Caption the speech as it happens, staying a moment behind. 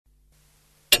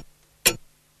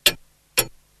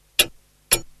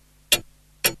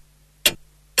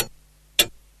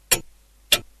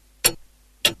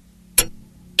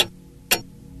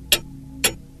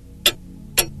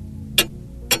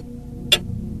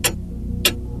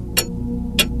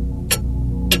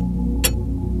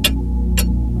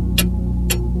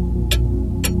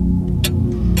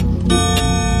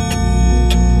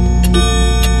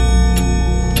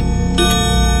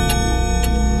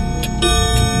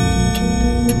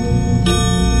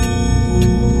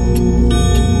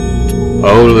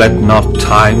Oh, let not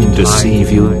time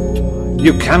deceive you.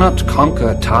 You cannot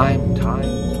conquer time.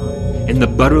 In the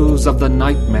burrows of the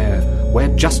nightmare, where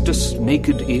justice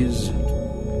naked is,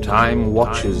 time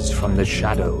watches from the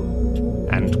shadow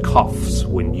and coughs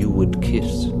when you would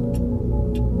kiss.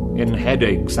 In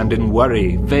headaches and in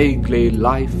worry, vaguely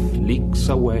life leaks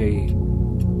away,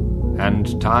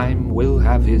 and time will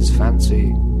have his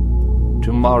fancy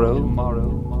tomorrow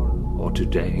or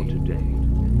today.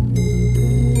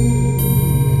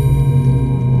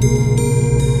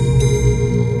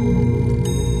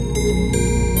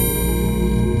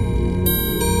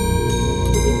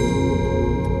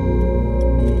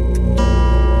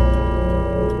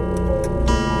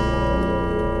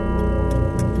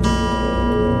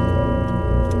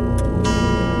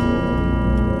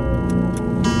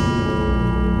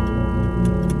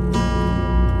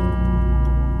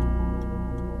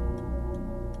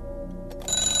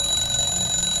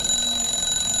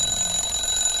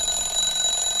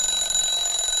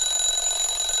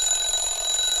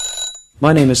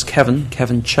 My name is Kevin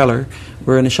Cheller.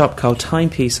 We're in a shop called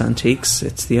Timepiece Antiques.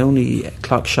 It's the only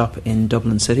clock shop in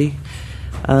Dublin City.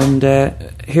 And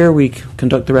here we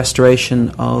conduct the restoration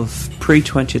of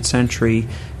pre-20th century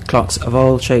clocks of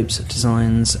all shapes,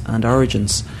 designs and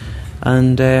origins.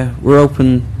 And we're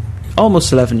open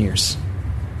almost 11 years.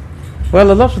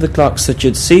 Well, a lot of the clocks that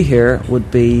you'd see here would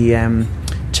be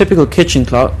typical kitchen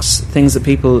clocks, things that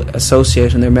people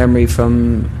associate in their memory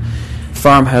from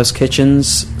farmhouse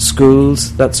kitchens,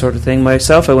 schools, that sort of thing.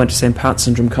 Myself, I went to St. Pat's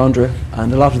in Drumcondra,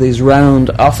 and a lot of these round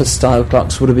office-style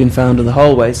clocks would have been found in the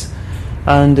hallways.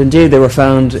 And indeed, they were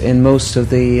found in most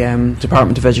of the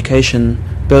Department of Education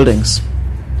buildings.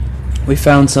 We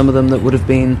found some of them that would have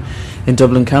been in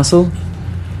Dublin Castle.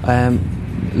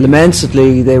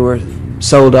 Lamentably, they were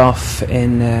sold off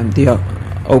in the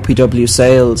OPW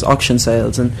sales, auction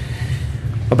sales, and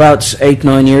about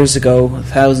 8-9 years ago,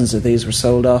 thousands of these were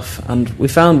sold off, and we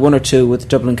found one or two with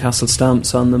Dublin Castle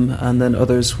stamps on them, and then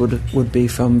others would be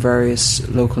from various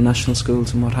local national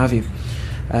schools and what have you.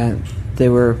 They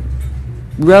were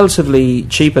relatively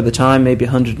cheap at the time, maybe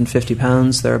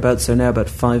 £150 thereabouts. They're now about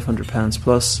 £500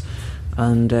 plus,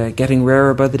 and getting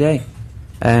rarer by the day.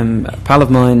 A pal of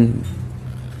mine,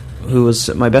 who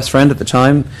was my best friend at the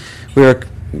time, we were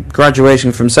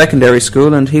graduating from secondary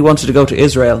school, and he wanted to go to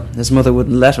Israel. His mother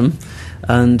wouldn't let him,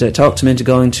 and talked him into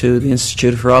going to the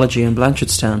Institute of Horology in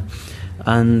Blanchardstown.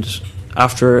 And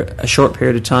after a short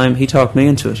period of time, he talked me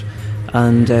into it,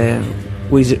 and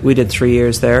we did 3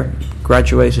 years there.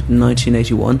 Graduated in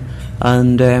 1981,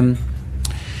 and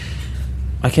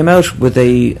I came out with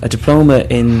a diploma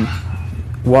in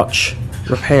watch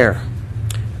repair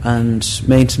and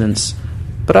maintenance.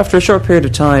 But after a short period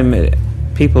of time,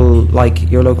 people like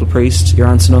your local priest, your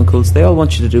aunts and uncles, they all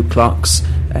want you to do clocks,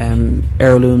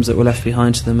 heirlooms that were left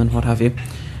behind to them and what have you.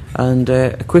 And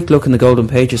a quick look in the golden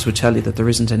pages would tell you that there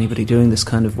isn't anybody doing this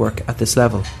kind of work at this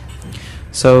level.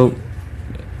 So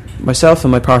myself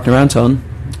and my partner Anton,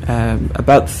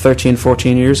 about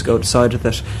 13-14 years ago, decided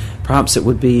that perhaps it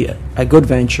would be a good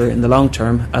venture in the long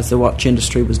term, as the watch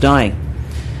industry was dying.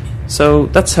 So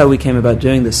that's how we came about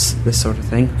doing this sort of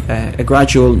thing, a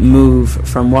gradual move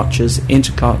from watches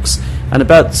into clocks. And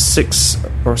about 6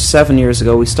 or 7 years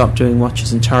ago, we stopped doing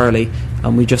watches entirely,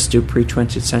 and we just do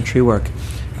pre-20th century work.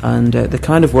 And the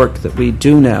kind of work that we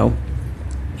do now,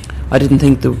 I didn't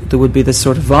think there would be this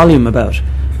sort of volume about.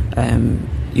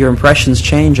 Your impressions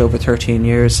change over 13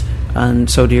 years, and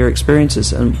so do your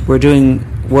experiences. And we're doing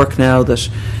work now that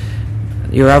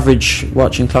your average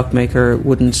watch and clockmaker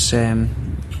wouldn't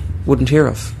hear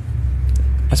of.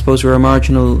 I suppose we're a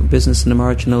marginal business in a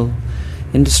marginal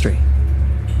industry.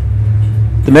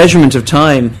 The measurement of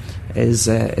time is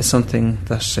something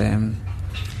that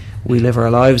we live our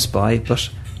lives by, but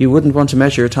you wouldn't want to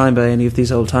measure your time by any of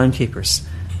these old timekeepers.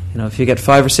 You know, if you get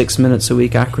 5 or 6 minutes a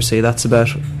week accuracy, that's about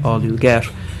all you'll get.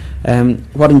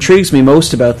 What intrigues me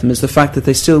most about them is the fact that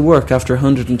they still work after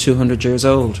 100 and 200 years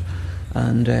old.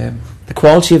 And the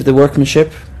quality of the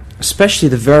workmanship, especially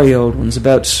the very old ones,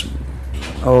 about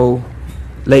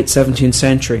late 17th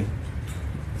century,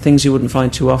 things you wouldn't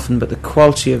find too often, but the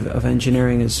quality of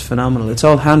engineering is phenomenal. It's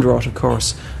all hand-wrought, of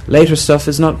course. Later stuff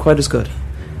is not quite as good.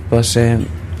 But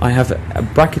I have a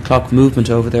bracket clock movement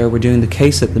over there. We're doing the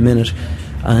case at the minute,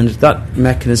 and that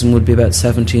mechanism would be about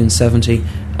 1770,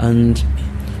 and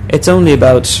it's only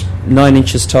about 9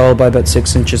 inches tall by about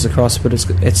 6 inches across, but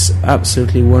it's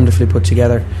absolutely wonderfully put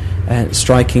together,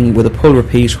 striking with a pull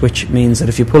repeat, which means that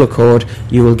if you pull a cord,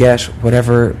 you will get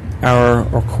whatever hour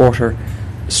or quarter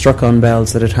struck on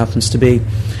bells that it happens to be.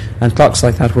 And clocks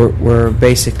like that were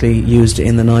basically used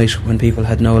in the night when people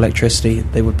had no electricity.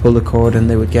 They would pull the cord and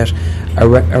they would get a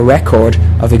record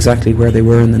of exactly where they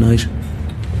were in the night.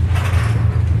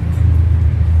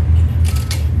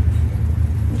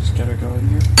 Just get her going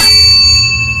here.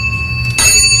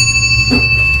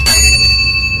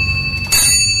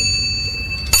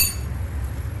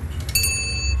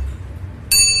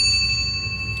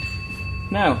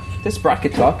 Now, this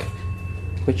bracket clock,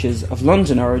 which is of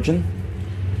London origin,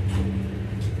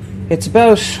 it's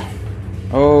about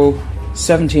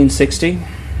 1760.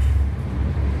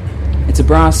 It's a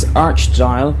brass arched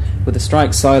dial with a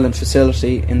strike silent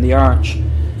facility in the arch,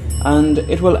 and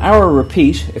it will hour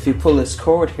repeat if you pull this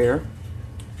cord here.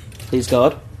 Please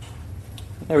God.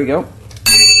 There we go.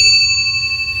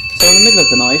 So in the middle of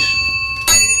the night,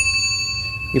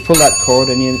 you pull that cord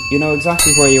and you know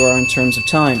exactly where you are in terms of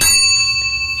time.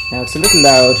 Now it's a little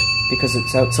loud because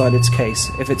it's outside its case.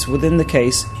 If it's within the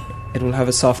case, it will have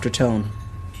a softer tone.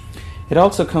 It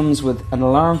also comes with an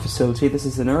alarm facility. This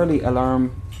is an early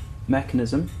alarm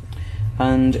mechanism,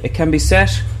 and it can be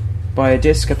set by a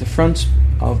disc at the front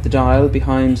of the dial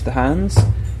behind the hands,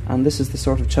 and this is the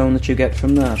sort of tone that you get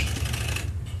from that.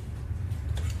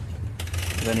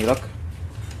 With any luck.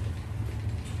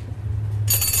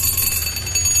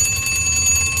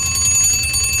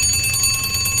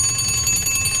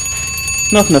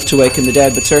 Not enough to waken the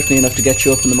dead, but certainly enough to get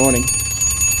you up in the morning.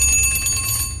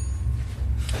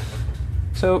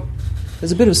 So,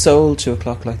 there's a bit of soul to a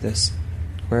clock like this,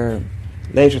 where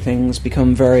later things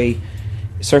become very,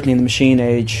 certainly in the machine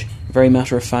age, very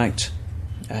matter-of-fact,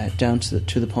 down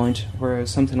to the point, whereas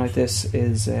something like this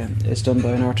is done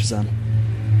by an artisan.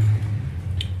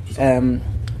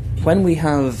 When we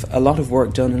have a lot of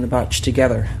work done in a batch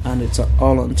together, and it's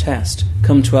all on test,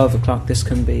 come 12 o'clock, this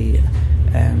can be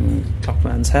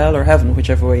Clockman's hell or heaven,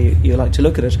 whichever way you like to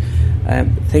look at it.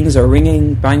 Things are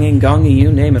ringing, banging, gonging,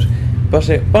 you name it. But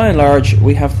by and large,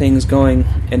 we have things going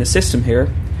in a system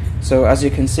here. So as you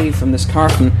can see from this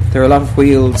carton, there are a lot of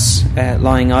wheels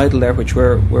lying idle there, which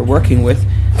we're working with.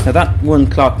 Now that one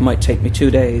clock might take me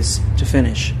 2 days to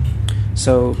finish.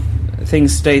 So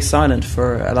things stay silent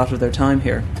for a lot of their time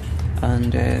here,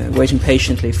 and waiting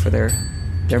patiently for their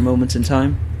moments in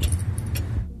time.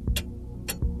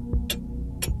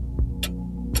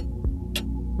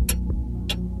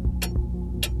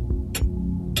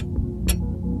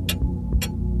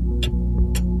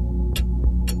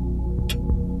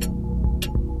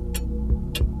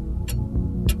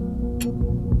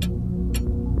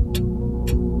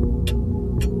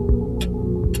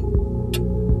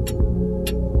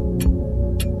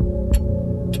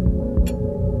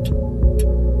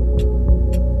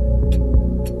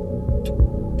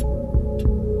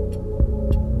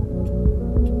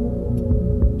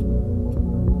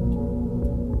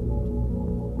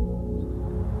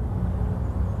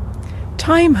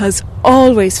 Time has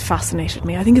always fascinated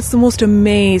me. I think it's the most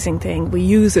amazing thing. We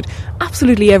use it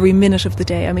absolutely every minute of the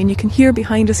day. I mean, you can hear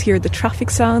behind us here the traffic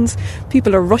sounds.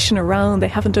 People are rushing around. They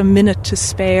haven't a minute to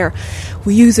spare.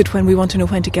 We use it when we want to know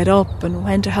when to get up and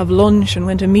when to have lunch and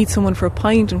when to meet someone for a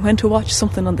pint and when to watch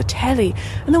something on the telly.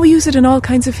 And then we use it in all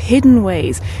kinds of hidden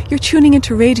ways. You're tuning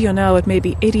into radio now at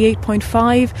maybe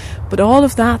 88.5, but all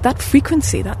of that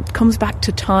frequency, that comes back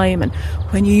to time. And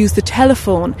when you use the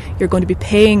telephone, you're going to be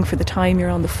paying for the time you're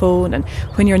on the phone. And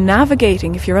when you're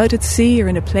navigating, if you're out at sea or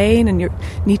in a plane and you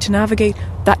need to navigate,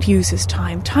 that uses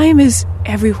time. Time is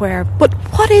everywhere. But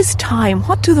what is time?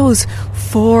 What do those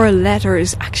 4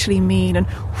 letters actually mean? And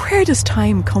where does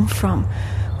time come from?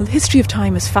 Well, the history of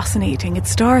time is fascinating. It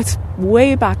starts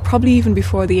way back, probably even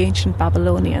before the ancient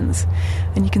Babylonians.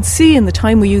 And you can see in the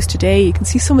time we use today, you can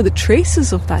see some of the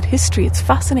traces of that history. It's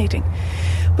fascinating.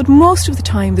 But most of the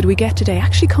time that we get today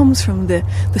actually comes from the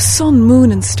sun,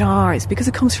 moon and stars, because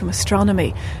it comes from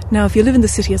astronomy. Now, if you live in the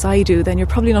city as I do, then you're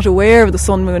probably not aware of the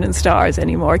sun, moon and stars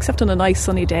anymore, except on a nice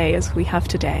sunny day as we have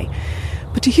today.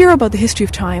 But to hear about the history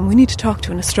of time, we need to talk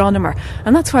to an astronomer,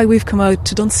 and that's why we've come out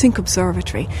to Dunsink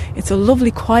Observatory. It's a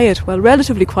lovely, quiet, well,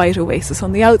 relatively quiet oasis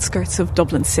on the outskirts of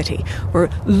Dublin City. We're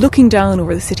looking down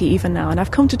over the city even now, and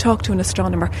I've come to talk to an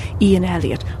astronomer, Ian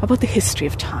Elliott, about the history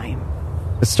of time.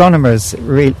 Astronomers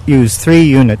use 3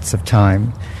 units of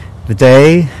time: the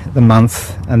day, the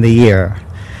month and the year.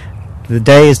 The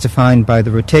day is defined by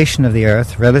the rotation of the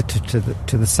Earth relative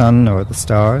to the Sun or the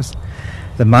stars.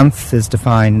 The month is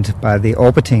defined by the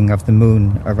orbiting of the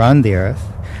Moon around the Earth,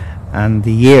 and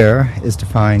the year is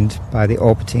defined by the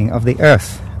orbiting of the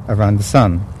Earth around the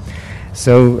Sun.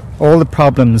 So all the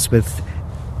problems with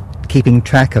keeping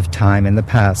track of time in the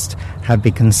past have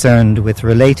been concerned with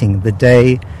relating the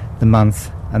day, the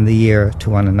month and the year to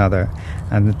one another.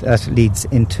 And that leads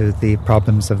into the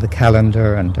problems of the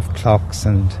calendar and of clocks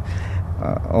and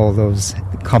all those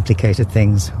complicated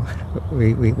things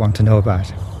we want to know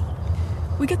about.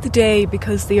 We get the day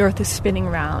because the Earth is spinning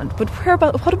round, but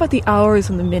what about the hours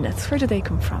and the minutes? Where do they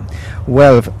come from?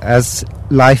 Well, as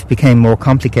life became more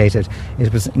complicated,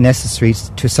 it was necessary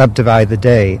to subdivide the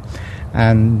day,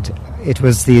 and it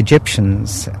was the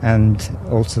Egyptians and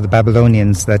also the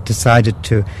Babylonians that decided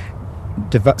to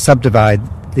subdivide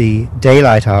the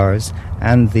daylight hours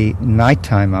and the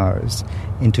nighttime hours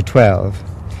into 12.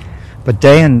 But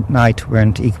day and night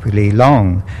weren't equally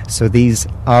long, so these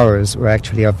hours were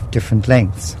actually of different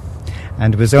lengths.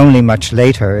 And it was only much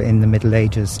later in the Middle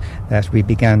Ages that we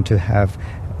began to have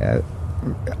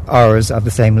hours of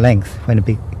the same length, when it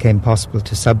became possible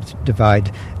to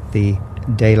subdivide the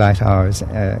daylight hours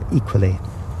equally.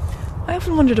 I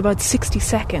often wondered about 60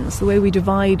 seconds, the way we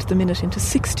divide the minute into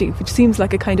 60, which seems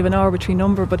like a kind of an arbitrary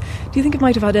number, but do you think it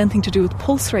might have had anything to do with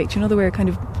pulse rate? You know, the way kind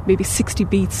of maybe 60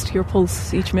 beats to your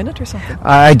pulse each minute or something?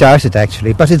 I doubt it,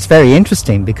 actually, but it's very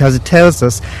interesting because it tells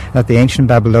us that the ancient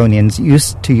Babylonians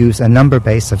used to use a number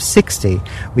base of 60.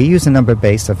 We use a number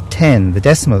base of 10, the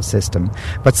decimal system,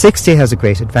 but 60 has a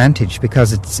great advantage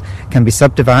because it can be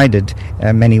subdivided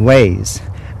many ways,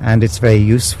 and it's very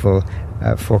useful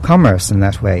for commerce in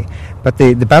that way. But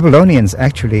the Babylonians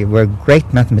actually were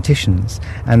great mathematicians,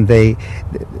 and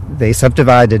they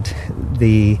subdivided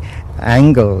the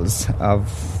angles of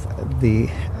the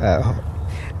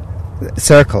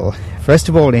circle first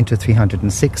of all into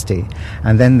 360,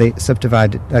 and then they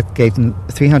subdivided, that gave them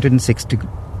 360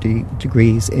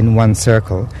 degrees in one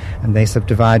circle, and they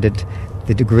subdivided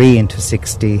the degree into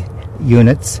 60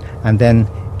 units, and then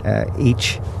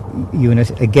each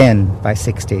unit again by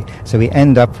 60. So we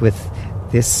end up with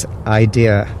this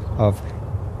idea of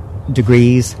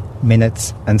degrees,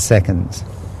 minutes and seconds.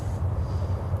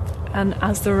 And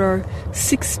as there are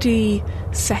 60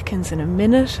 seconds in a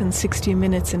minute and 60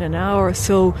 minutes in an hour,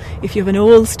 so if you have an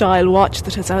old style watch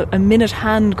that has a minute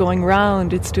hand going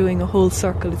round, it's doing a whole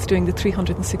circle, it's doing the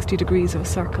 360 degrees of a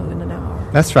circle in an hour.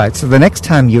 That's right. So the next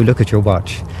time you look at your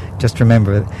watch, just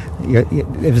remember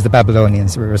it was the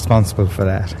Babylonians who were responsible for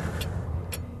that.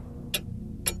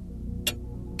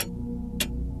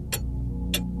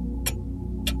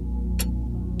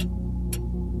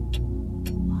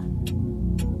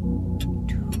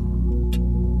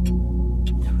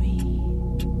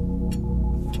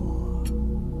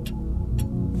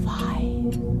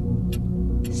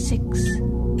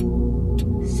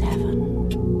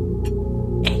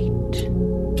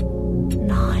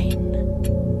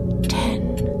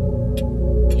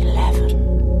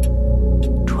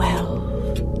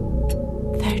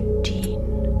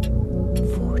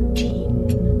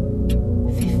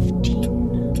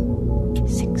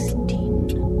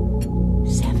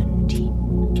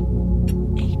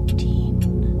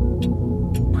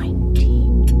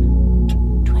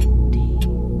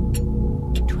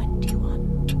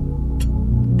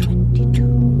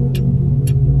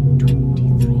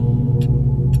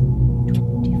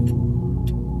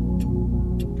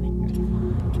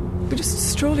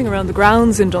 Strolling around the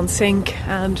grounds in Dunsink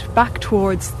and back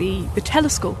towards the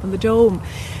telescope and the dome.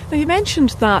 Now, you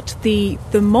mentioned that the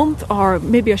month, or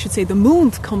maybe I should say the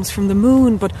month, comes from the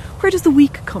moon, but where does the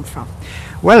week come from?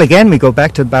 Well, again, we go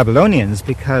back to the Babylonians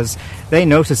because they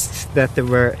noticed that there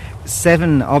were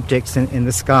 7 objects in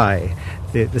the sky,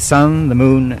 the sun, the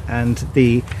moon, and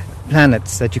the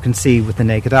planets that you can see with the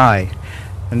naked eye.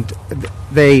 And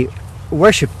they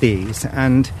worshipped these,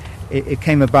 and it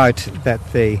came about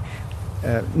that they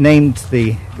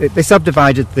they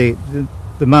subdivided the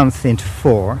month into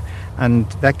 4, and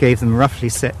that gave them roughly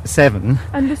 7.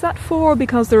 And is that 4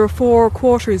 because there are 4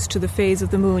 quarters to the phase of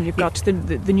the moon? You've got the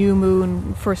new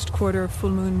moon, first quarter,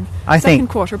 full moon, second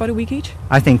quarter, about a week each?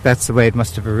 I think that's the way it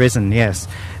must have arisen, yes.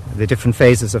 The different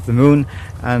phases of the moon,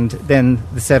 and then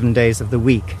the 7 days of the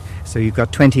week. So you've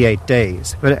got 28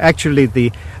 days. But actually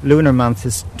the lunar month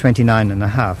is 29 and a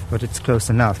half, but it's close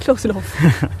enough. Close enough.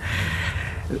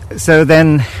 So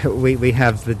then we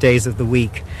have the days of the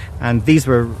week, and these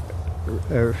were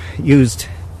used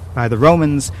by the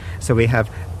Romans. So we have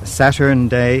Saturn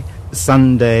Day,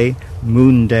 Sun Day,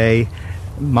 Moon Day,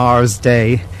 Mars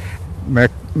Day,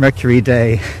 Mercury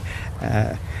Day,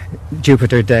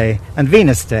 Jupiter Day, and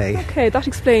Venus Day. Okay, that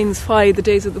explains why the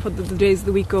days of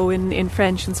the week go in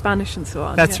French and Spanish and so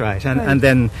on. That's right. And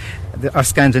then our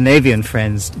Scandinavian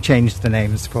friends changed the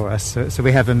names for us. So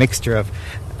we have a mixture of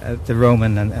the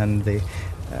Roman and the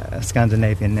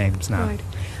Scandinavian names now. Right.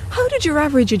 How did your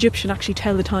average Egyptian actually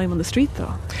tell the time on the street,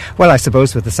 though? Well, I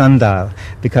suppose with the sundial,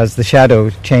 because the shadow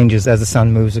changes as the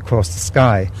sun moves across the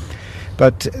sky.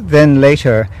 But then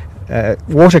later,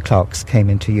 water clocks came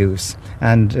into use,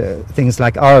 and things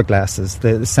like hourglasses,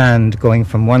 the sand going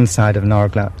from one side of an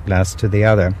hourglass to the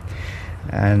other.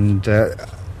 And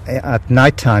at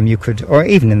night time you could, or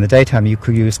even in the daytime, you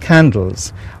could use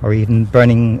candles or even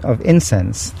burning of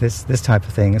incense, this type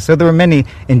of thing. So there were many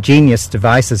ingenious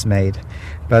devices made,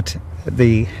 but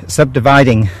the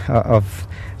subdividing of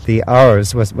the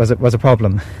hours was a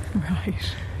problem. Right.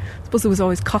 I suppose there was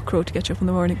always cockcrow to get you up in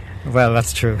the morning. Well,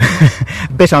 that's true.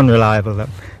 A bit unreliable, though.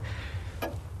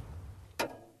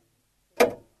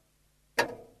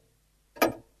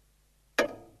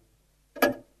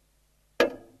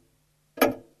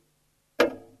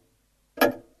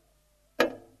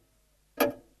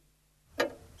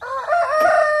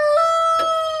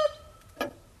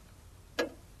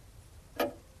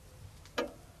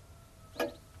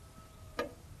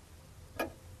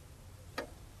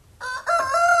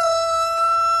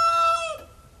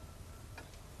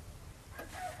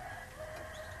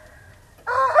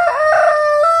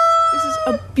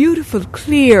 Beautiful,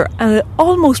 clear, and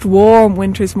almost warm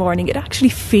winter's morning. It actually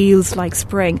feels like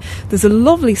spring. There's a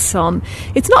lovely sun.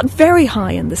 It's not very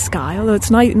high in the sky, although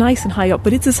it's nice and high up,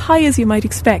 but it's as high as you might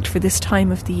expect for this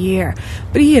time of the year.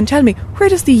 But Ian, tell me, where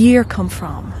does the year come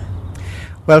from?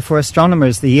 Well, for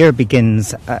astronomers, the year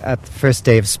begins at the first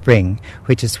day of spring,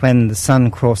 which is when the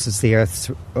sun crosses the Earth's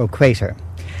equator.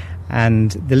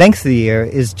 And the length of the year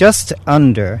is just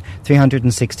under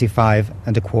 365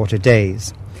 and a quarter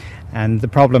days. And the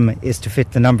problem is to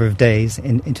fit the number of days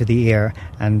into the year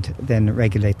and then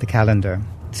regulate the calendar.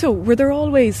 So, were there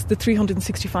always the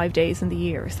 365 days in the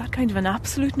year? Is that kind of an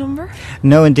absolute number?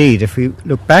 No, indeed. If we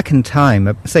look back in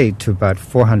time, say to about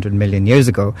 400 million years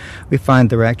ago, we find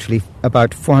there were actually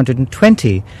about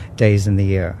 420 days in the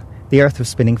year. The Earth was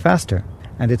spinning faster,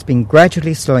 and it's been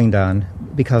gradually slowing down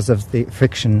because of the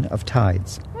friction of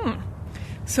tides.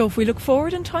 So if we look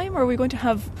forward in time, are we going to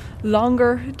have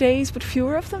longer days but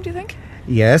fewer of them, do you think?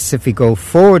 Yes, if we go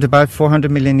forward about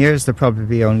 400 million years, there'll probably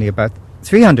be only about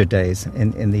 300 days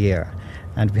in the year,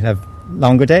 and we'll have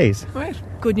longer days. Right.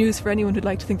 Good news for anyone who'd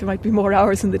like to think there might be more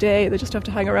hours in the day. They just have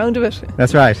to hang around a bit.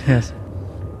 That's right, yes.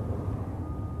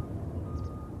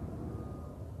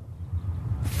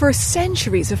 For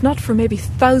centuries, if not for maybe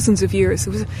thousands of years,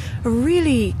 there was a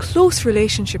really close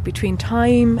relationship between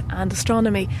time and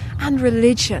astronomy and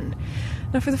religion.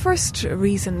 Now, for the first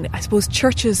reason, I suppose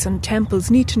churches and temples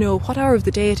need to know what hour of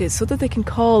the day it is so that they can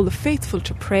call the faithful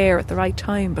to prayer at the right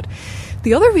time. But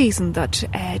the other reason that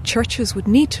churches would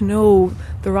need to know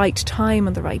the right time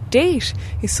and the right date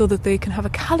is so that they can have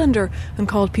a calendar and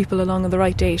call people along on the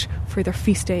right date for their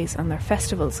feast days and their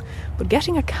festivals. But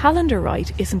getting a calendar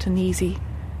right isn't an easy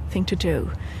thing to do.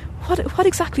 What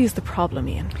exactly is the problem,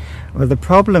 Ian? Well, the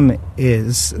problem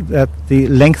is that the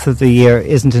length of the year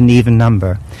isn't an even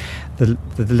number. The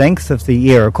length of the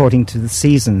year, according to the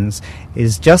seasons,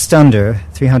 is just under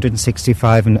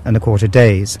 365 and a quarter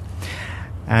days.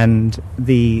 And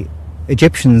the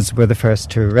Egyptians were the first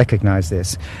to recognize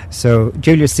this. So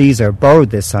Julius Caesar borrowed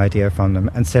this idea from them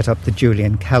and set up the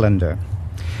Julian calendar.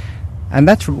 And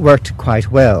that worked quite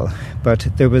well, but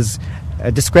there was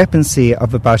a discrepancy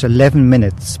of about 11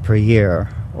 minutes per year,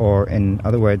 or in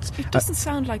other words... It doesn't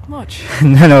sound like much.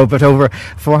 No, but over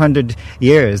 400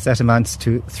 years, that amounts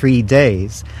to 3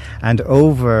 days. And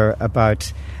over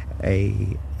about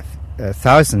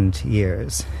 1,000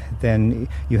 years, then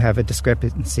you have a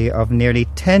discrepancy of nearly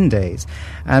 10 days.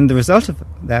 And the result of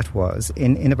that was,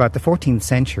 in about the 14th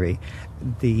century,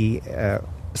 the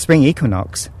spring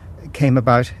equinox came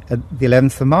about at the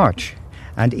 11th of March.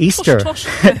 And Easter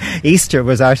Easter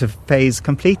was out of phase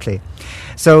completely.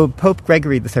 So Pope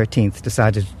Gregory XIII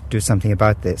decided to do something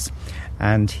about this,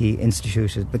 and he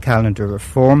instituted the calendar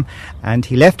reform, and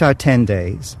he left out 10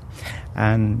 days,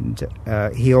 and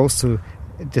he also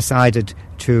decided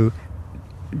to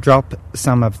drop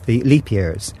some of the leap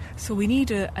years. So we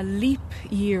need a leap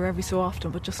year every so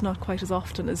often, but just not quite as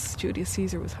often as Julius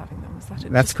Caesar was having them. Is that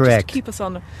it? That's correct. Just to keep us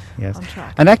on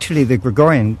track. And actually the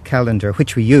Gregorian calendar,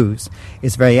 which we use,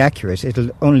 is very accurate.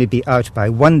 It'll only be out by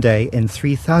 1 day in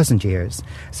 3,000 years.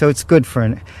 So it's good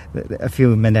for a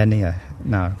few millennia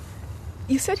now.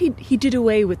 You said he did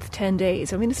away with 10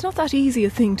 days. I mean, it's not that easy a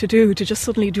thing to do, to just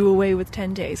suddenly do away with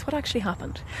 10 days. What actually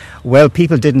happened? Well,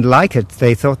 people didn't like it.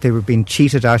 They thought they were being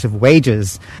cheated out of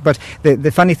wages. But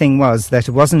the funny thing was that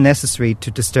it wasn't necessary to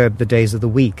disturb the days of the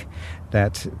week.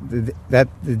 That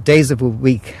the days of a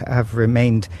week have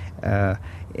remained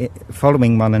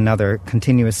following one another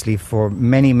continuously for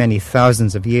many, many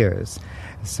thousands of years.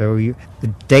 So the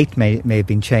date may have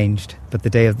been changed, but the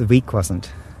day of the week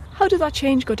wasn't. How did that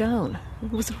change go down?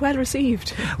 Was it well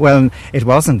received? Well, it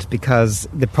wasn't, because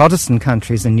the Protestant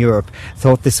countries in Europe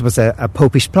thought this was a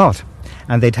popish plot,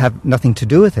 and they'd have nothing to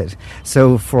do with it.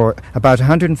 So for about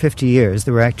 150 years,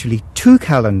 there were actually two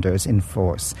calendars in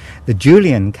force. The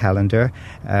Julian calendar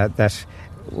that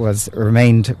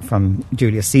remained from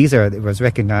Julius Caesar, that was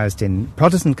recognized in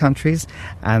Protestant countries,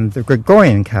 and the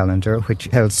Gregorian calendar, which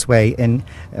held sway in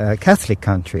Catholic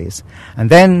countries. And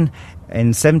then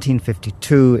in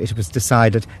 1752, it was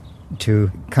decided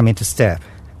to come into step.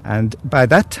 And by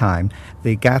that time,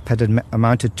 the gap had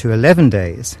amounted to 11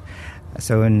 days.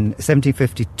 So in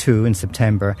 1752, in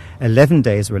September, 11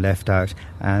 days were left out,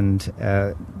 and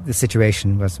the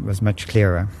situation was much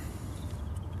clearer.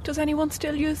 Does anyone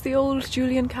still use the old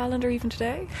Julian calendar even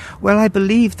today? Well, I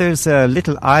believe there's a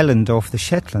little island off the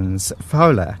Shetlands,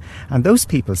 Fowler, and those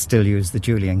people still use the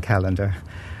Julian calendar.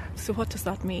 So what does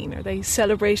that mean? Are they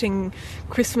celebrating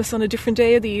Christmas on a different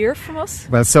day of the year from us?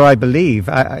 Well, so I believe.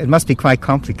 It must be quite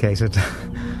complicated.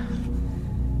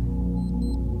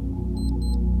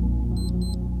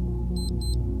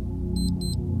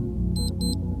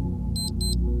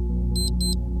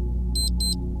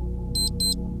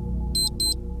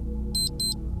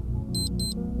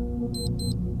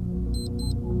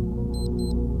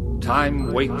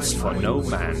 Time waits for no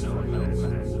man.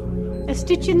 A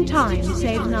stitch in time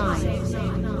saves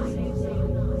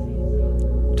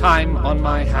 9. Time on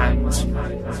my hands.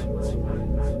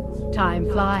 Time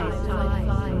flies.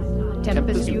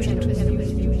 Tempest unit.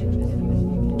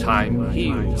 Time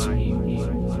heals.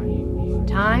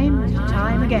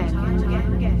 Time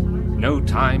again. No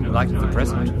time like the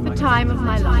present. The time of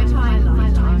my life.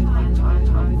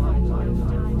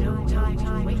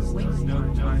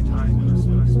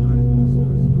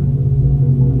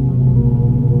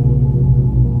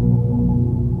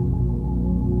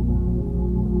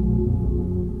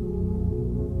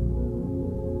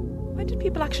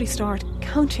 People actually start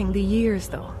counting the years,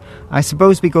 though? I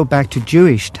suppose we go back to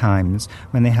Jewish times,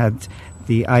 when they had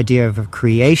the idea of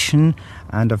creation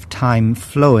and of time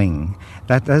flowing.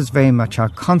 That is very much our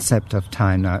concept of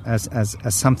time now, as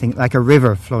something like a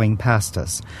river flowing past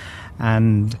us.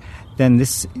 And then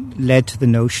this led to the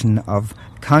notion of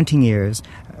counting years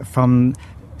from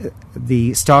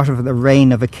the start of the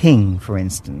reign of a king, for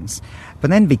instance. But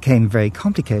then became very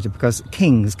complicated, because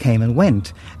kings came and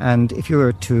went, and if you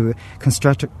were to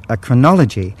construct a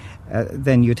chronology,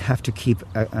 then you'd have to keep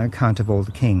an account of all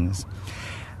the kings.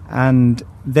 And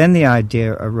then the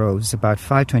idea arose about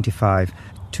 525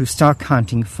 to start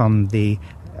counting from the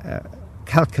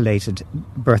calculated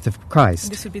birth of Christ.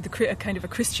 This would be a kind of a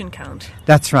Christian count.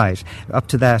 That's right. Up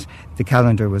to that, the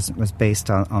calendar was based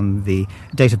on the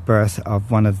date of birth of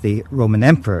one of the Roman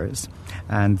emperors,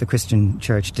 and the Christian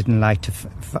Church didn't like to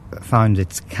found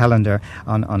its calendar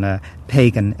on a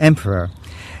pagan emperor.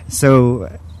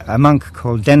 So a monk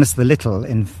called Denis the Little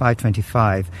in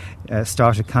 525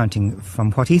 started counting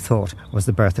from what he thought was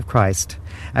the birth of Christ.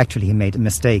 Actually, he made a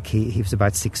mistake. He was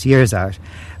about 6 years out.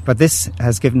 But this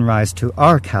has given rise to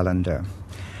our calendar.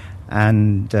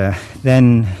 And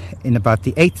then in about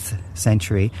the 8th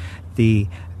century, the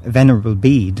Venerable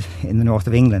Bede in the north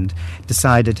of England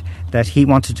decided that he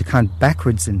wanted to count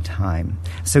backwards in time.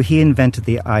 So he invented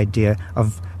the idea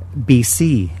of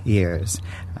BC years.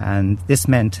 And this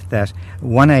meant that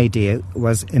one idea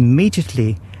was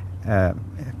immediately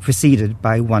preceded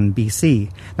by 1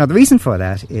 BC. Now, the reason for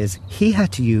that is he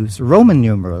had to use Roman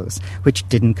numerals, which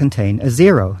didn't contain a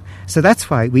 0. So that's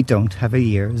why we don't have a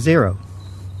year 0.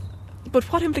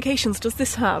 But what implications does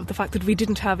this have, the fact that we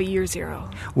didn't have a year 0?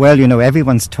 Well,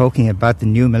 everyone's talking about the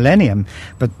new millennium,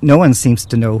 but no one seems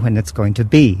to know when it's going to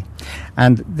be.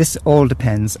 And this all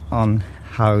depends on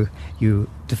how you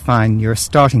define your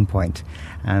starting point.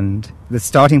 And the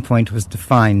starting point was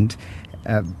defined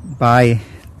by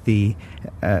the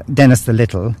Denis the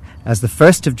Little as the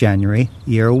 1st of January,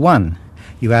 year 1.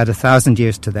 You add 1,000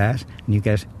 years to that, and you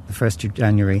get the 1st of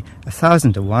January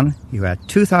 1001. You add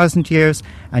 2,000 years,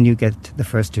 and you get the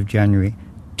 1st of January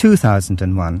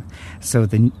 2001. So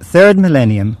the third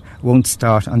millennium won't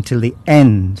start until the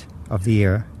end of the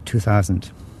year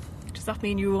 2000. Does that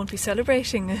mean you won't be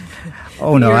celebrating?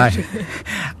 Oh no,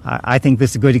 I think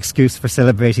this is a good excuse for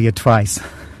celebrating it twice.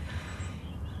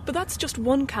 But that's just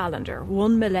one calendar,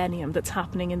 one millennium that's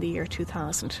happening in the year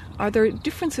 2000. Are there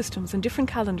different systems and different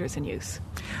calendars in use?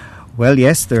 Well,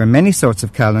 yes, there are many sorts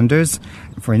of calendars.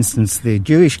 For instance, the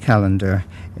Jewish calendar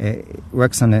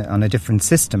works on a different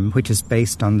system, which is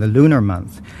based on the lunar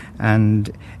month.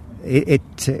 And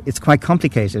It's quite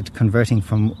complicated converting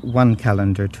from one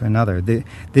calendar to another.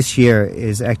 This year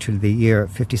is actually the year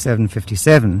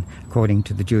 5757, according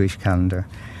to the Jewish calendar.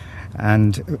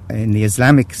 And in the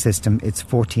Islamic system, it's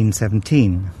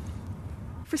 1417.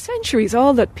 For centuries,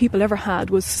 all that people ever had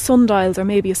was sundials or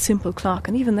maybe a simple clock,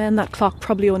 and even then that clock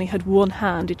probably only had one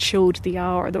hand. It showed the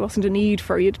hour. There wasn't a need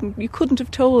for it. You couldn't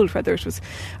have told whether it was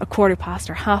a quarter past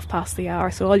or half past the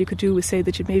hour, so all you could do was say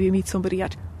that you'd maybe meet somebody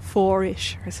at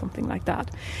 4-ish or something like that.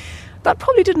 That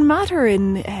probably didn't matter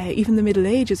in even the Middle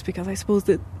Ages, because I suppose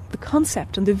that the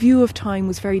concept and the view of time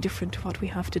was very different to what we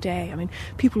have today. I mean,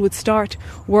 people would start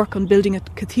work on building a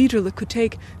cathedral that could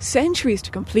take centuries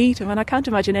to complete. I mean, I can't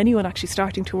imagine anyone actually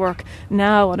starting to work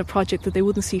now on a project that they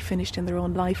wouldn't see finished in their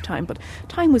own lifetime. But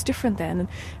time was different then. And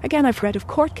again, I've read of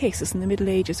court cases in the Middle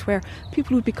Ages where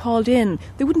people would be called in.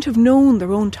 They wouldn't have known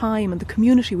their own time, and the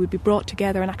community would be brought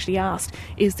together and actually asked,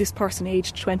 is this person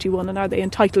aged 21 and are they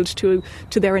entitled to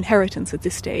their inheritance at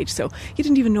this stage? So you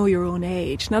didn't even know your own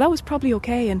age. Now, that was probably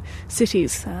okay in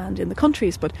cities and in the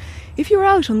countries, but if you were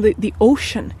out on the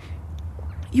ocean,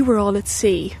 you were all at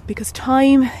sea, because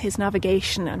time is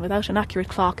navigation, and without an accurate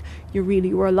clock you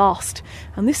really were lost.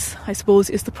 And this, I suppose,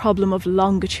 is the problem of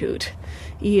longitude.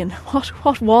 Ian,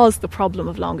 what was the problem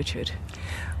of longitude?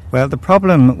 Well, the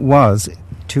problem was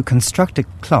to construct a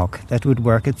clock that would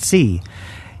work at sea.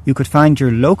 You could find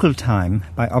your local time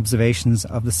by observations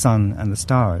of the sun and the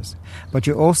stars, but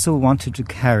you also wanted to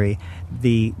carry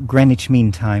the Greenwich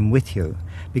Mean Time with you,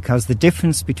 because the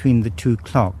difference between the two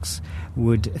clocks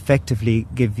would effectively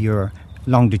give your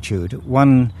longitude.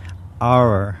 1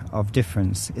 hour of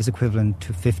difference is equivalent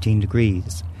to 15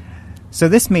 degrees. So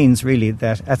this means really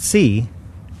that at sea,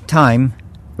 time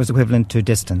was equivalent to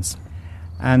distance.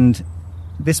 And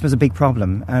this was a big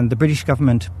problem, and the British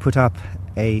government put up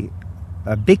a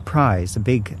big prize, a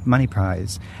big money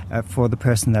prize, for the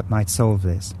person that might solve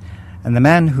this. And the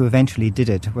man who eventually did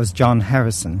it was John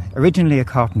Harrison, originally a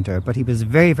carpenter, but he was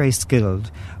very, very skilled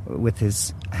with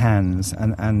his hands,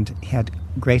 and he had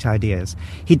great ideas.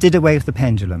 He did away with the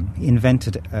pendulum. He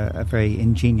invented a very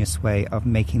ingenious way of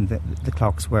making the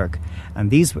clocks work. And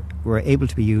these were able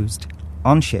to be used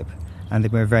on ship, and they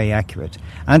were very accurate.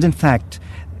 And in fact,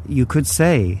 you could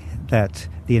say that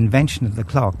the invention of the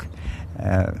clock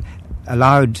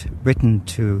allowed Britain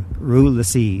to rule the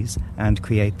seas and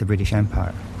create the British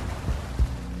Empire.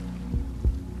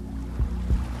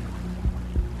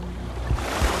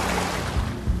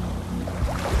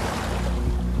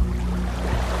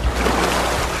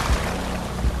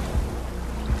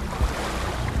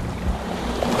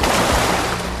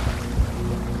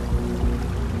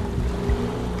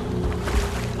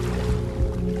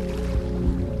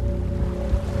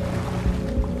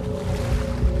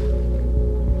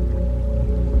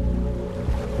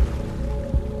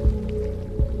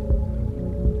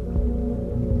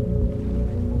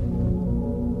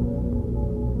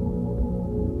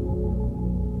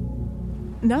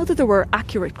 Now that there were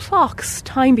accurate clocks,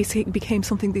 time became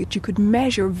something that you could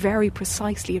measure very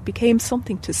precisely. It became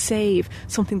something to save,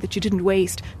 something that you didn't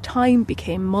waste. Time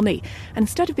became money. And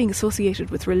instead of being associated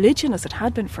with religion, as it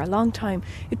had been for a long time,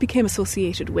 it became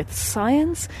associated with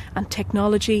science and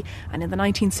technology, and in the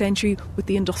 19th century with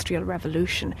the Industrial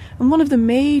Revolution. And one of the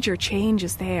major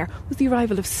changes there was the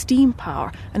arrival of steam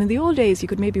power. And in the old days you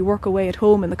could maybe work away at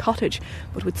home in the cottage,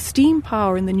 but with steam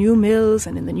power in the new mills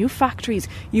and in the new factories,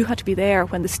 you had to be there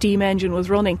when the steam engine was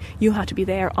running. You had to be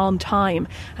there on time,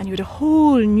 and you had a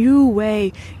whole new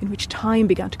way in which time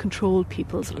began to control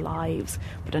people's lives.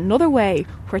 But another way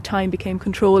where time became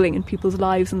controlling in people's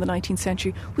lives in the 19th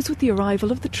century was with the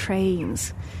arrival of the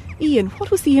trains. Ian, what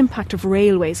was the impact of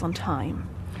railways on time?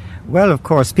 Well, of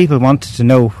course, people wanted to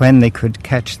know when they could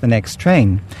catch the next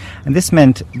train, and this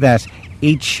meant that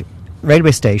each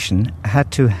railway station had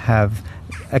to have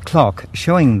a clock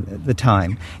showing the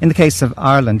time. In the case of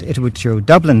Ireland, it would show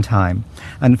Dublin time.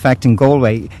 And in fact, in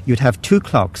Galway, you'd have two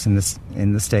clocks in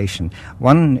the station,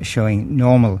 one showing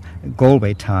normal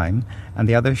Galway time and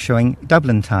the other showing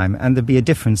Dublin time, and there'd be a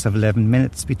difference of 11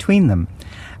 minutes between them.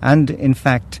 And in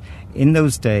fact, in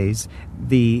those days,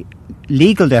 the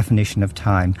legal definition of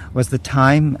time was the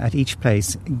time at each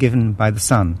place given by the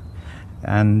sun.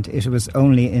 And it was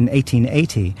only in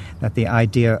 1880 that the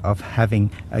idea of having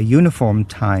a uniform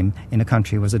time in a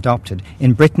country was adopted.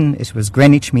 In Britain, it was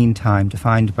Greenwich Mean Time,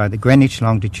 defined by the Greenwich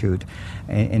longitude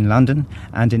in London,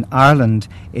 and in Ireland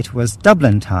it was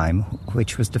Dublin time,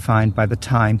 which was defined by the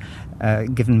time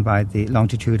given by the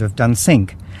longitude of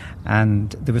Dunsink,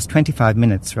 and there was 25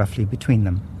 minutes roughly between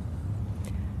them.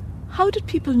 How did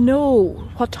people know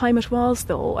what time it was,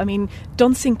 though? I mean,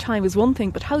 Dunsink time is one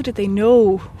thing, but how did they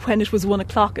know when it was 1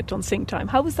 o'clock at Dunsink time?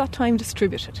 How was that time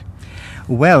distributed?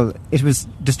 Well, it was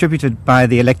distributed by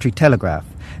the electric telegraph.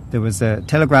 There was a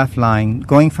telegraph line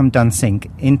going from Dunsink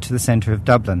into the centre of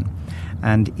Dublin,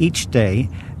 and each day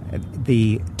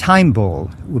the time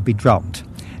ball would be dropped.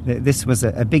 This was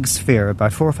a big sphere,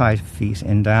 about 4 or 5 feet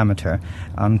in diameter,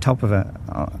 on top of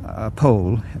a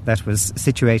pole that was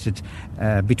situated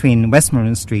between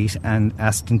Westmoreland Street and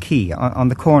Aston Quay, on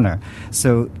the corner,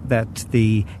 so that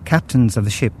the captains of the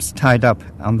ships tied up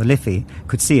on the Liffey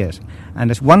could see it.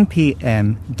 And at 1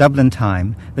 p.m. Dublin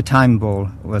time, the time ball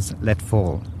was let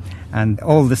fall. And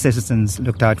all the citizens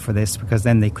looked out for this, because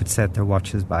then they could set their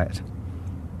watches by it.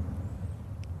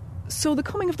 So the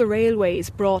coming of the railways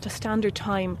brought a standard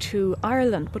time to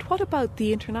Ireland, but what about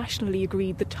the internationally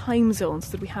agreed, the time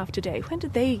zones that we have today? When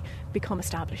did they become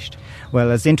established? Well,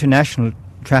 as international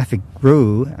traffic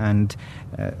grew and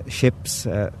ships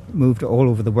moved all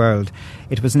over the world,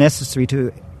 it was necessary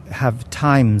to have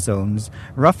time zones,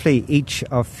 roughly each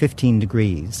of 15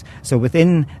 degrees. So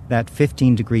within that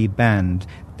 15-degree band,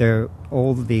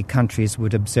 all the countries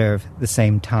would observe the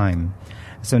same time.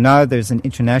 So now there's an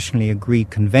internationally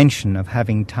agreed convention of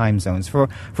having time zones. For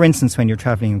instance, when you're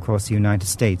travelling across the United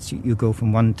States, you go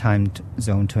from one time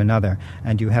zone to another,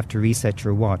 and you have to reset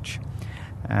your watch.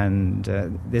 And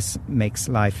this makes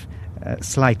life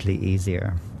slightly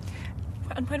easier.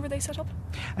 And when were they set up?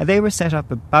 They were set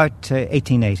up about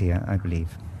 1880, I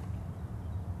believe.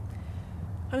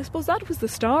 And I suppose that was the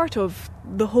start of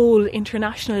the whole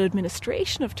international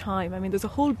administration of time. I mean, there's a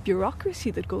whole bureaucracy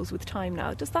that goes with time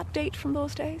now. Does that date from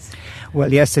those days?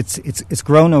 Well, yes, it's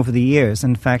grown over the years.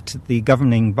 In fact, the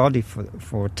governing body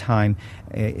for time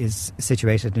is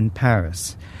situated in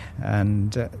Paris.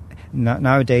 And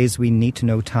nowadays we need to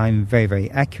know time very, very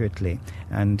accurately.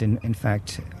 And in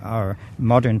fact, our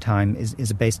modern time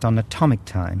is based on atomic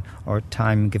time, or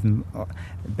time given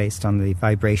based on the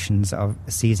vibrations of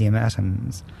cesium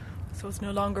atoms. So it's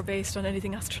no longer based on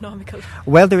anything astronomical?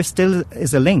 Well, there still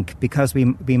is a link, because we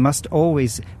must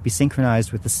always be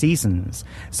synchronized with the seasons.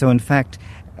 So in fact,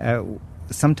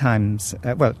 sometimes,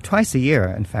 twice a year,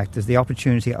 in fact, there's the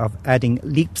opportunity of adding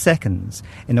leap seconds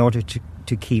in order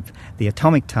to keep the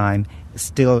atomic time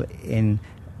still in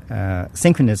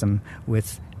synchronism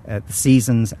with the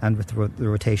seasons and with the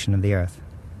rotation of the Earth.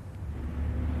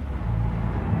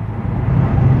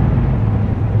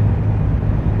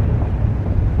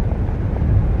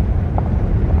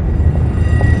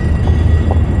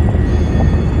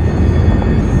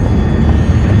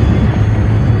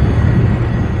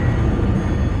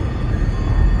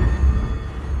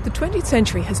 The 20th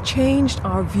century has changed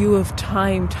our view of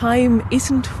time. Time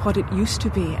isn't what it used to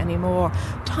be anymore.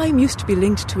 Time used to be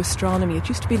linked to astronomy. It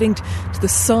used to be linked to the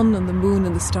sun and the moon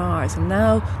and the stars. And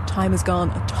now time has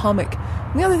gone atomic.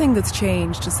 And the other thing that's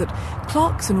changed is that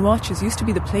clocks and watches used to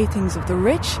be the playthings of the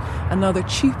rich, and now they're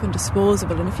cheap and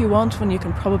disposable. And if you want one, you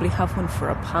can probably have one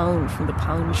for £1 from the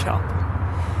pound shop.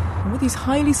 And with these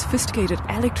highly sophisticated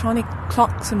electronic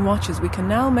clocks and watches, we can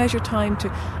now measure time to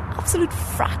absolute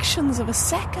fractions of a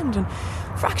second, and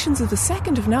fractions of a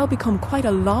second have now become quite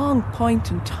a long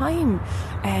point in time.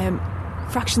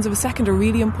 Fractions of a second are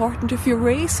really important if you're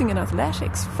racing in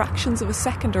athletics. Fractions of a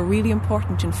second are really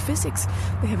important in physics.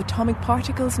 They have atomic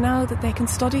particles now that they can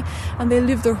study, and they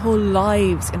live their whole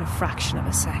lives in a fraction of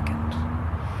a second.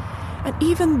 And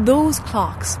even those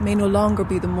clocks may no longer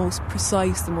be the most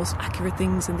precise, the most accurate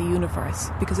things in the universe,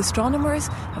 because astronomers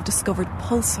have discovered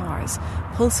pulsars.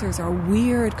 Pulsars are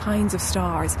weird kinds of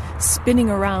stars spinning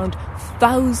around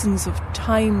thousands of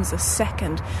times a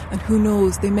second, and who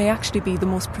knows, they may actually be the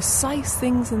most precise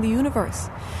things in the universe.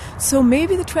 So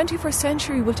maybe the 21st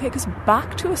century will take us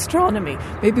back to astronomy.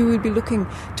 Maybe we'll be looking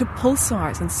to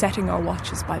pulsars and setting our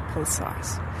watches by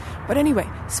pulsars. But anyway,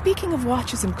 speaking of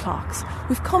watches and clocks,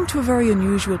 we've come to a very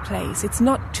unusual place. It's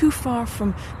not too far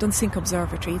from Dunsink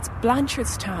Observatory. It's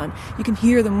Blanchardstown. You can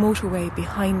hear the motorway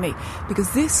behind me,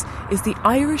 because this is the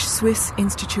Irish-Swiss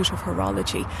Institute of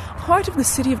Horology, part of the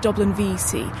City of Dublin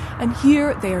VC. And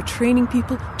here they are training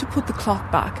people to put the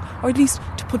clock back, or at least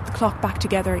to put the clock back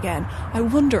together again. I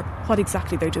wonder what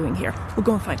exactly they're doing here. We'll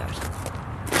go and find out.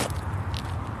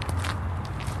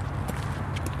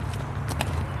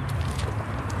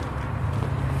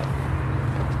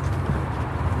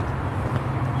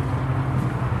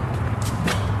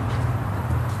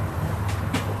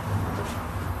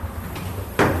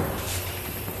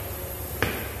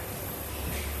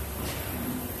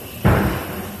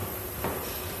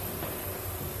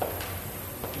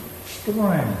 Good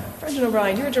morning. Brendan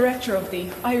O'Brien, you're director of the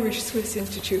Irish-Swiss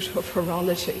Institute of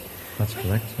Horology. That's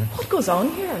correct, yes. What goes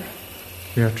on here?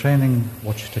 We are training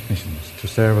watch technicians to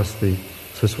service the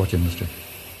Swiss watch industry.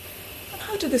 And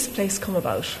how did this place come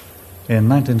about? In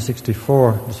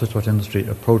 1964, the Swiss watch industry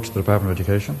approached the Department of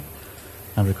Education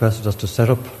and requested us to set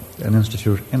up an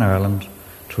institute in Ireland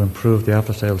to improve the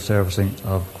after-sales servicing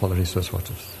of quality Swiss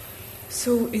watches.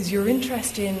 So is your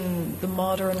interest in the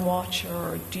modern watch,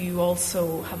 or do you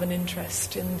also have an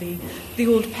interest in the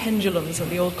old pendulums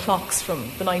and the old clocks from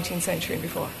the 19th century and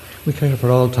before? We cater for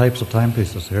all types of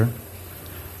timepieces here.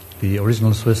 The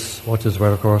original Swiss watches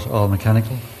were, of course, all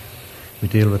mechanical. We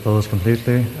deal with those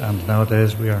completely, and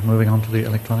nowadays we are moving on to the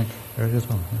electronic area as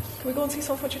well. Yes. Can we go and see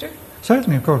some of what you do?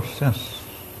 Certainly, of course, yes.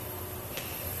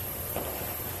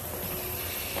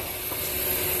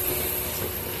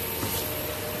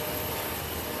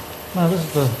 Now, this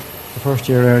is the first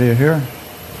year area here.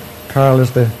 Carl is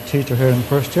the teacher here in the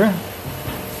first year.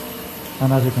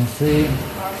 And as you can see,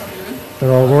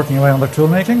 they're all working away on their tool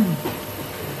making.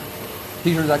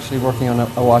 Peter's actually working on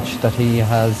a watch that he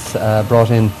has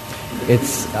brought in.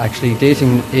 It's actually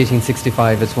dating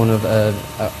 1865. It's one of a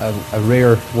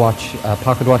rare watch, a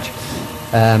pocket watch.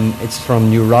 It's from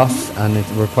New Ross, and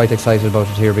we're quite excited about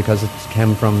it here because it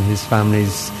came from his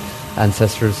family's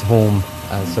ancestors' home,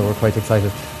 so we're quite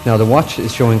excited. Now the watch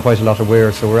is showing quite a lot of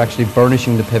wear, so we're actually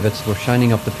burnishing the pivots. We're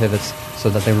shining up the pivots so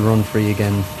that they will run free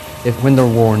again. When they're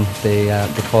worn, they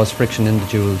cause friction in the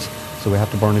jewels, so we have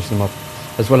to burnish them up.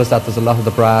 As well as that, there's a lot of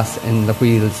the brass in the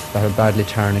wheels that are badly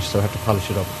tarnished, so we have to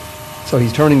polish it up. So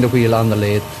he's turning the wheel on the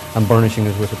lathe and burnishing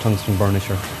it with a tungsten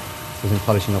burnisher. So he's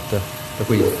polishing up the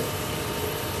wheel.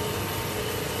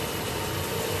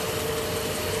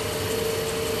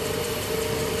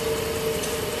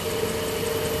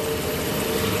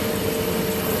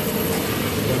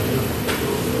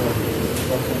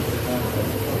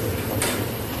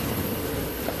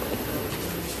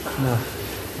 Now,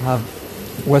 I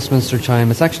have Westminster chime.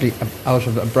 It's actually out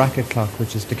of a bracket clock,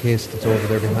 which is the case that's over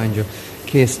there behind you.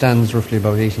 Case stands roughly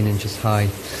about 18 inches high.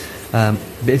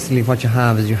 Basically what you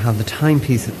have is you have the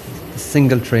timepiece, the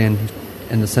single train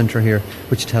in the centre here,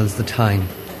 which tells the time.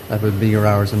 That would be your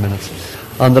hours and minutes.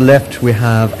 On the left we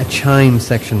have a chime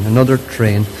section, another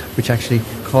train, which actually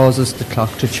causes the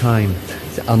clock to chime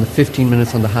on the 15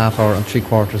 minutes, on the half hour, on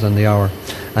 3/4 on the hour.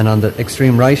 And on the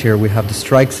extreme right here we have the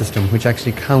strike system, which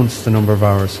actually counts the number of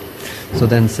hours. So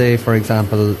then say, for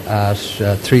example, at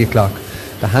 3 o'clock,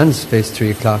 the hands face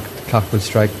 3 o'clock, the clock will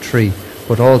strike 3.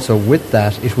 But also with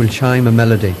that it will chime a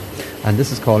melody. And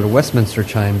this is called a Westminster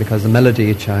chime because the melody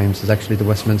it chimes is actually the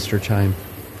Westminster chime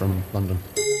from London.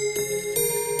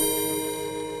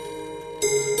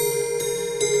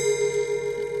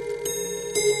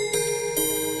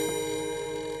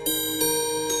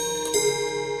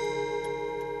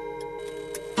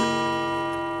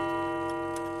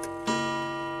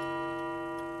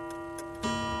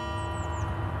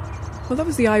 Well, that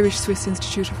was the Irish-Swiss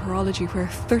Institute of Horology, where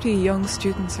 30 young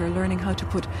students are learning how to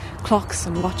put clocks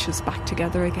and watches back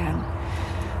together again.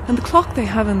 And the clock they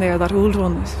have in there, that old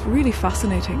one, is really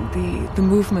fascinating. The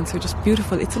movements are just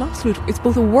beautiful. It's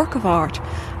both a work of art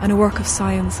and a work of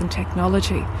science and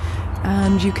technology.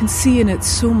 And you can see in it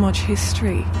so much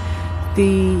history.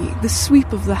 The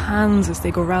sweep of the hands as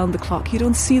they go round the clock. You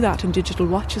don't see that in digital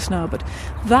watches now, but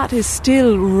that is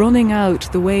still running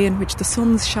out the way in which the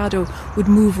sun's shadow would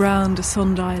move round a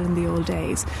sundial in the old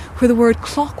days, where the word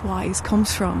clockwise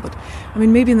comes from. But I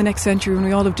mean, maybe in the next century when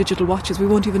we all have digital watches, we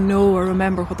won't even know or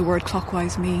remember what the word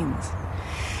clockwise means.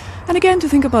 And again, to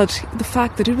think about the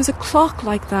fact that it was a clock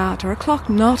like that, or a clock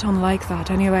not unlike that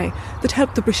anyway, that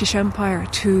helped the British Empire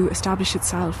to establish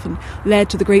itself and led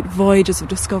to the great voyages of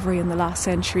discovery in the last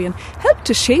century and helped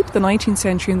to shape the 19th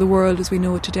century and the world as we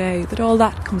know it today, that all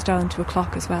that comes down to a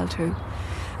clock as well too.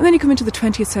 And then you come into the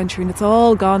 20th century and it's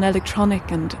all gone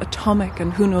electronic and atomic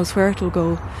and who knows where it'll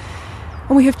go.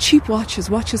 And we have cheap watches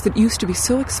that used to be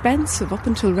so expensive up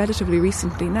until relatively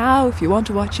recently. Now, if you want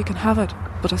a watch, you can have it.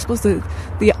 But I suppose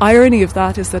the irony of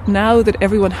that is that now that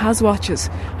everyone has watches,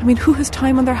 I mean, who has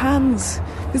time on their hands?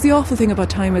 Because the awful thing about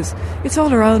time is it's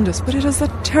all around us, but it has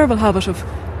that terrible habit of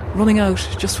running out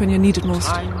just when you need it most.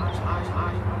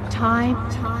 Time.